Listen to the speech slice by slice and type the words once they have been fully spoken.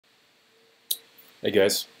Hey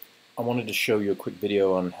guys, I wanted to show you a quick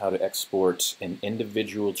video on how to export an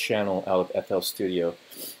individual channel out of FL Studio.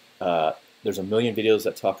 Uh, there's a million videos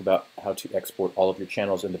that talk about how to export all of your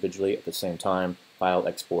channels individually at the same time, file,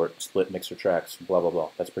 export, split mixer tracks, blah blah blah.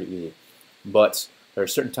 That's pretty easy. But there are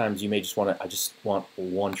certain times you may just want to, I just want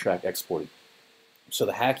one track exported. So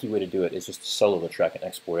the hacky way to do it is just to solo the track and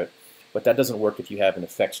export it. But that doesn't work if you have an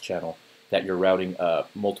effects channel that you're routing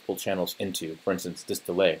multiple channels into. For instance, this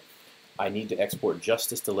delay. I need to export just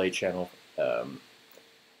this delay channel, and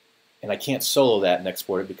I can't solo that and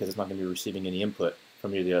export it because it's not going to be receiving any input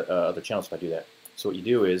from any of the other channels if I do that. So what you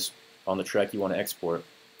do is, on the track you want to export,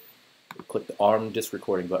 click the ARM disk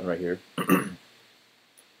recording button right here,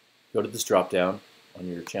 go to this drop down on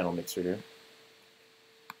your channel mixer here,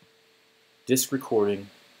 disk recording,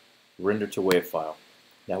 render to WAV file.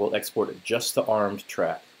 Now we'll export just the ARMed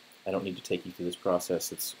track. I don't need to take you through this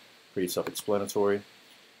process, it's pretty self-explanatory.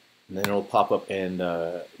 And then it'll pop up in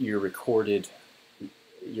your recorded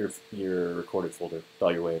folder with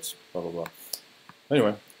all your waves, blah blah blah.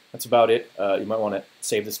 Anyway, that's about it. You might want to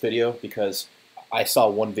save this video because I saw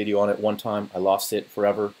one video on it one time, I lost it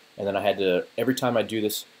forever, and then I had to, every time I do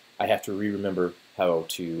this, I have to remember how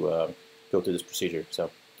to go through this procedure. So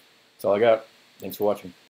that's all I got. Thanks for watching.